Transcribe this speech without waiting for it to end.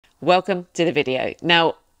Welcome to the video.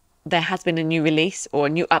 Now, there has been a new release or a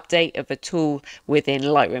new update of a tool within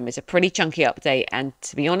Lightroom. It's a pretty chunky update, and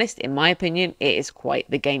to be honest, in my opinion, it is quite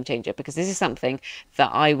the game changer, because this is something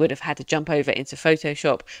that I would have had to jump over into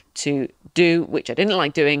Photoshop to do, which I didn't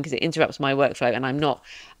like doing because it interrupts my workflow, and I'm not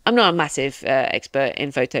a massive expert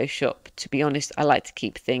in Photoshop, to be honest. I like to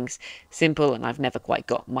keep things simple, and I've never quite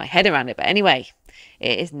got my head around it. But anyway,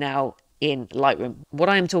 it is now in Lightroom. What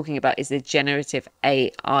I am talking about is the generative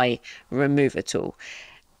AI remover tool.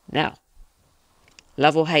 Now,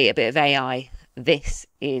 love or hate a bit of AI, this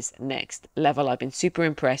is next level. I've been super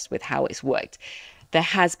impressed with how it's worked. There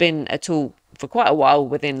has been a tool for quite a while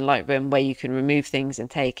within Lightroom where you can remove things and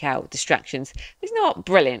take out distractions. It's not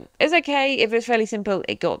brilliant. It's okay. If it's fairly simple,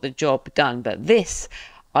 it got the job done. But this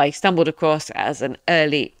I stumbled across as an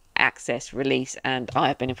early access release, and I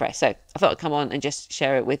have been impressed. So I thought I'd come on and just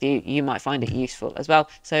share it with you. You might find it useful as well.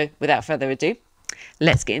 So without further ado,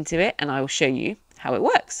 let's get into it and I will show you how it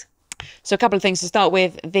works. So a couple of things to start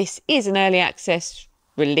with. This is an early access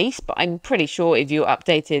release, but I'm pretty sure if you're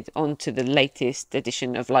updated onto the latest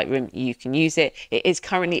edition of Lightroom, you can use it. It is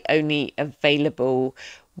currently only available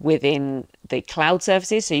within the cloud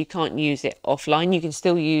services, so you can't use it offline. You can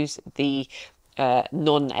still use the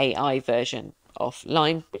non-AI version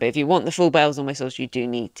offline, but if you want the full bells and whistles, you do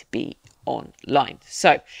need to be online.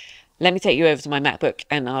 So let me take you over to my MacBook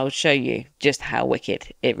and I'll show you just how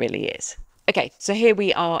wicked it really is. Okay, so here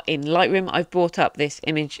we are in Lightroom. I've brought up this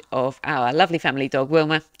image of our lovely family dog,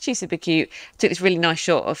 Wilma. She's super cute. Took this really nice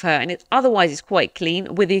shot of her, and otherwise it's quite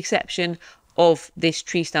clean, with the exception of this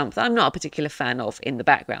tree stump that I'm not a particular fan of in the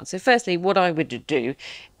background. So firstly, what I would do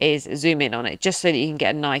is zoom in on it, just so that you can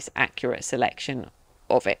get a nice accurate selection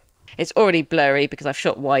of it. It's already blurry because I've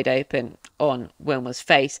shot wide open on Wilma's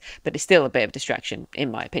face, but it's still a bit of distraction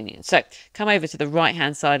in my opinion. So come over to the right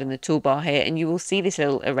hand side in the toolbar here and you will see this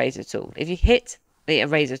little eraser tool. If you hit the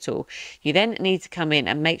eraser tool, you then need to come in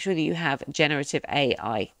and make sure that you have generative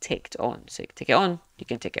AI ticked on. So you can tick it on, you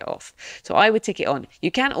can tick it off. So I would tick it on.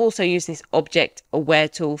 You can also use this object aware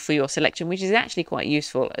tool for your selection, which is actually quite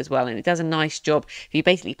useful as well, and it does a nice job. If you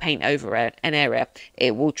basically paint over an area,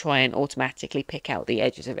 it will try and automatically pick out the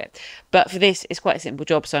edges of it. But for this, it's quite a simple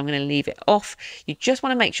job, so I'm going to leave it off. You just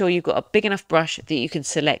want to make sure you've got a big enough brush that you can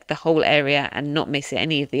select the whole area and not miss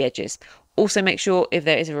any of the edges. Also make sure if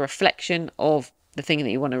there is a reflection of the thing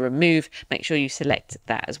that you want to remove, make sure you select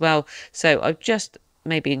that as well. So I've just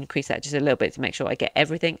maybe increase that just a little bit to make sure I get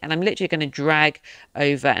everything, and I'm literally going to drag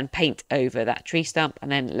over and paint over that tree stump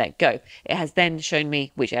and then let go. It has then shown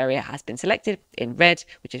me which area has been selected in red,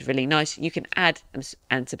 which is really nice. You can add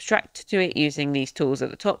and subtract to it using these tools at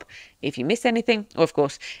the top if you miss anything, or of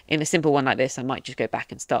course in a simple one like this I might just go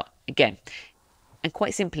back and start again. And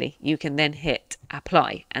quite simply you can then hit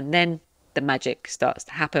apply, and then the magic starts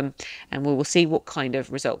to happen and we will see what kind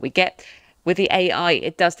of result we get. With the AI,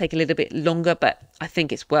 it does take a little bit longer, but I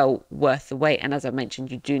think it's well worth the wait. And as I mentioned,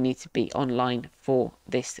 you do need to be online for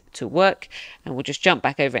this to work. And we'll just jump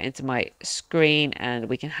back over into my screen and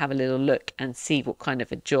we can have a little look and see what kind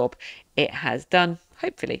of a job it has done.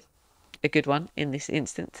 Hopefully a good one in this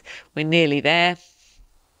instance. We're nearly there.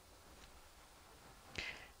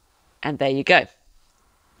 And there you go.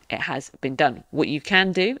 It has been done. What you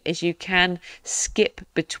can do is you can skip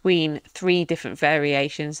between 3 different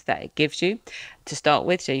variations that it gives you to start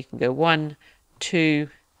with. So you can go 1, 2,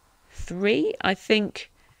 3. I think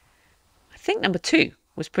number 2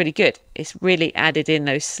 was pretty good. It's really added in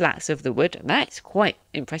those slats of the wood, and that's quite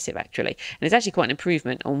impressive actually. And it's actually quite an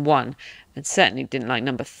improvement on 1, and certainly didn't like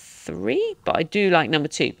number 3, but I do like number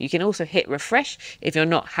 2. You can also hit refresh if you're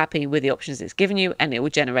not happy with the options it's given you, and it will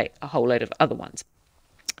generate a whole load of other ones.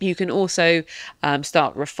 You can also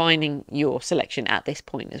start refining your selection at this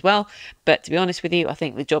point as well. But to be honest with you, I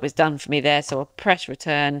think the job is done for me there. So I'll press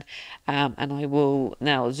return and I will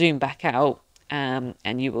now zoom back out and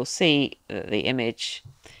you will see that the image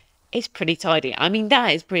is pretty tidy. I mean, that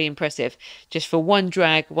is pretty impressive. Just for one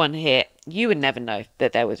drag, one hit, you would never know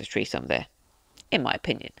that there was a tree stump there, in my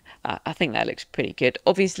opinion. I think that looks pretty good.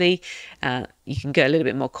 Obviously, you can go a little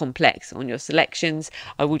bit more complex on your selections.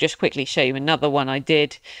 I will just quickly show you another one I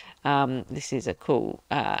did. This is a cool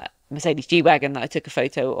Mercedes G-Wagon that I took a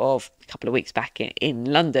photo of a couple of weeks back in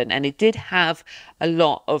London, and it did have a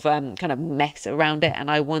lot of kind of mess around it,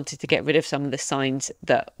 and I wanted to get rid of some of the signs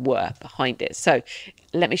that were behind it. So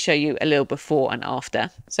let me show you a little before and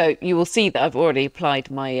after. So you will see that I've already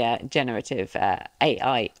applied my generative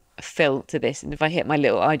AI fill to this, and if I hit my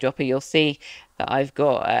little eyedropper, you'll see that I've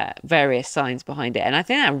got various signs behind it, and I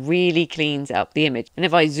think that really cleans up the image. And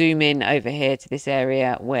if I zoom in over here to this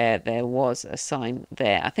area where there was a sign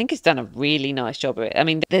there, I think it's done a really nice job of it. I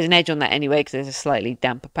mean, there's an edge on that anyway because there's a slightly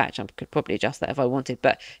damper patch. I could probably adjust that if I wanted,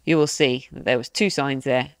 but you will see that there was 2 signs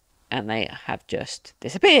there and they have just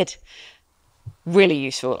disappeared. Really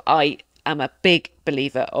useful. I am a big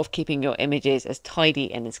believer of keeping your images as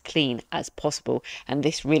tidy and as clean as possible, and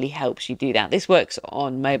this really helps you do that. This works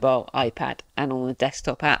on mobile, iPad, and on the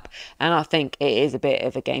desktop app, and I think it is a bit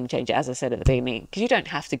of a game changer, as I said at the beginning, because you don't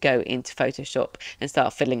have to go into Photoshop and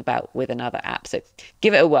start fiddling about with another app. So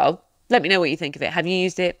give it a whirl. Let me know what you think of it. Have you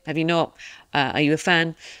used it? Have you not? Are you a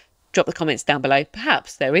fan? Drop the comments down below.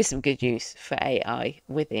 Perhaps there is some good use for AI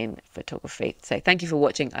within photography. So thank you for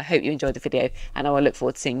watching. I hope you enjoyed the video, and I will look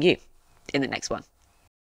forward to seeing you in the next one.